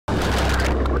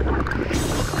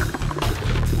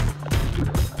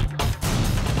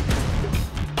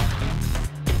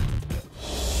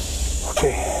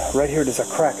right here there's a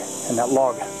crack in that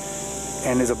log,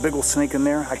 and there's a big old snake in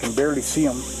there. I can barely see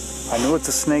him. I know it's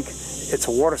a snake. It's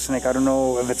a water snake. I don't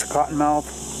know if it's a cottonmouth,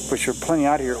 which are plenty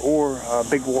out here, or a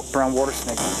big brown water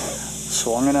snake.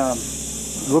 So I'm gonna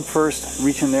look first,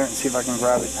 reach in there and see if I can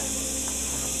grab it.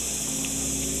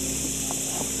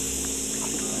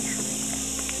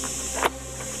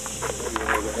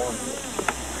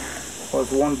 Well,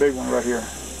 there's one big one right here.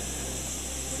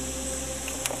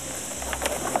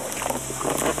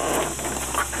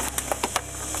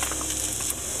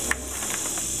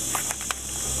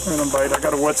 I'm gonna bite. I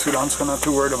got a wetsuit on, so I'm not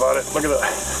too worried about it. Look at that.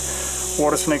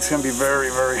 Water snake's gonna be very,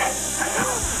 very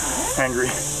angry.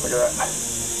 Look at that.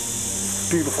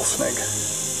 Beautiful snake.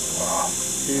 Wow.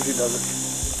 Easy does it.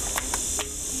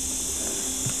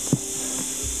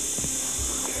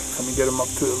 Let me get him up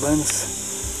to the lens.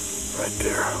 Right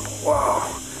there. Wow.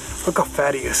 Look how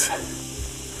fat he is.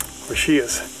 Or she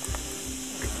is.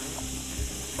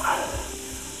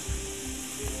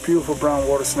 Beautiful brown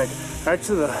water snake.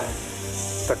 Actually,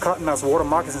 the cottonmouth water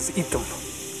moccasins eat them.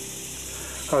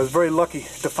 I was very lucky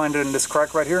to find it in this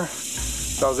crack right here,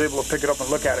 so I was able to pick it up and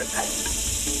look at it.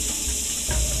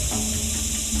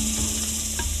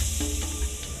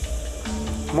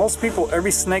 Most people,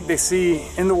 every snake they see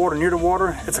in the water, near the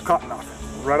water, it's a cottonmouth,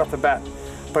 right off the bat.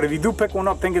 But if you do pick one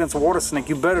up thinking it's a water snake,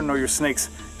 you better know your snakes.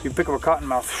 You pick up a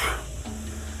cottonmouth.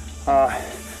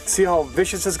 See how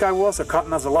vicious this guy was? A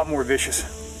cottonmouth's a lot more vicious.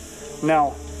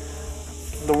 Now,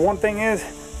 the one thing is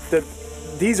that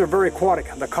these are very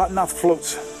aquatic. The cottonmouth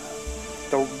floats.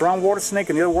 The brown water snake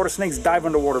and the other water snakes dive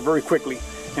underwater very quickly.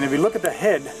 And if you look at the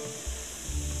head,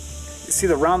 you see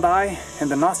the round eye and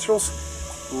the nostrils?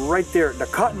 Right there, the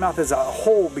cottonmouth is a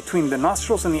hole between the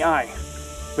nostrils and the eye,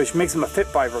 which makes him a pit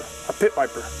viper,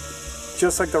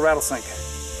 just like the rattlesnake.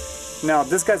 Now,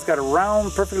 this guy's got a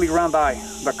round, perfectly round eye.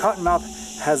 The cottonmouth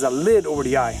has a lid over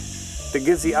the eye that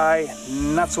gives the eye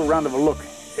not so round of a look.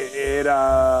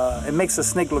 It makes the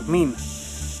snake look mean.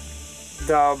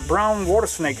 The brown water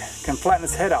snake can flatten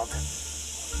its head out,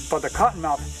 but the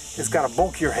cottonmouth has got a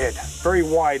bulkier head, very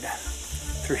wide.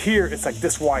 Through here, it's like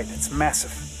this wide. It's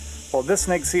massive. Well, this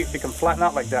snake, see, it can flatten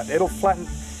out like that. It'll flatten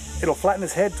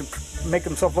its head to make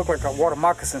himself look like a water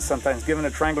moccasin sometimes, giving a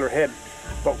triangular head.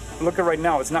 But look at right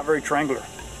now, it's not very triangular.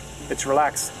 It's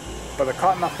relaxed. But the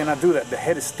cottonmouth cannot do that. The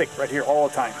head is thick right here all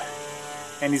the time.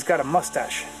 And he's got a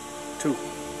mustache, too,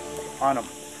 on him.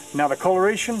 Now the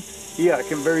coloration, yeah, it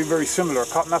can be very, very similar.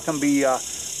 Cottonmouth can be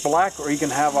black, or he can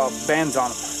have bands on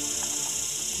him.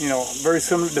 You know, very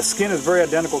similar. The skin is very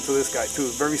identical to this guy, too.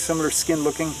 Very similar skin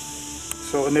looking.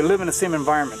 So, and they live in the same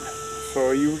environment.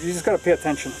 So you just got to pay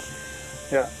attention.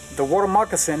 Yeah, the water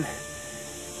moccasin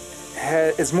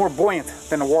is more buoyant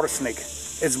than a water snake.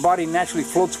 Its body naturally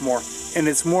floats more, and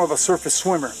it's more of a surface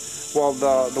swimmer. While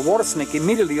the water snake,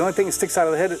 immediately, the only thing that sticks out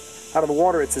of the head, out of the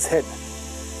water, it's his head.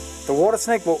 The water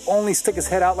snake will only stick his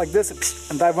head out like this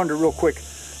and dive under real quick.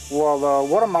 While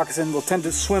the water moccasin will tend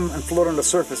to swim and float on the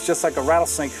surface, just like a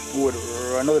rattlesnake would,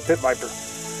 or another pit viper.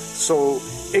 So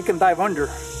it can dive under,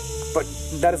 but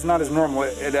that is not as normal.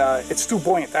 It's too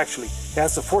buoyant, actually. It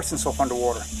has to force itself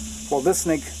underwater. Well, this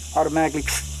snake automatically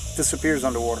disappears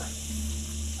underwater.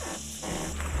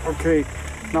 Okay,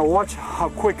 now watch how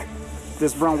quick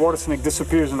this brown water snake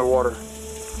disappears in the water.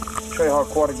 Show you how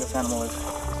aquatic this animal is.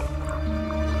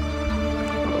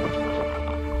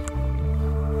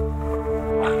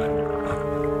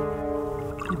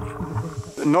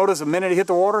 Notice the minute he hit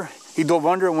the water, he dove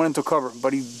under and went into cover,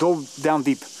 but he dove down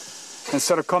deep.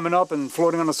 Instead of coming up and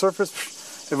floating on the surface,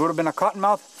 if it would have been a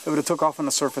cottonmouth, it would have took off on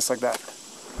the surface like that.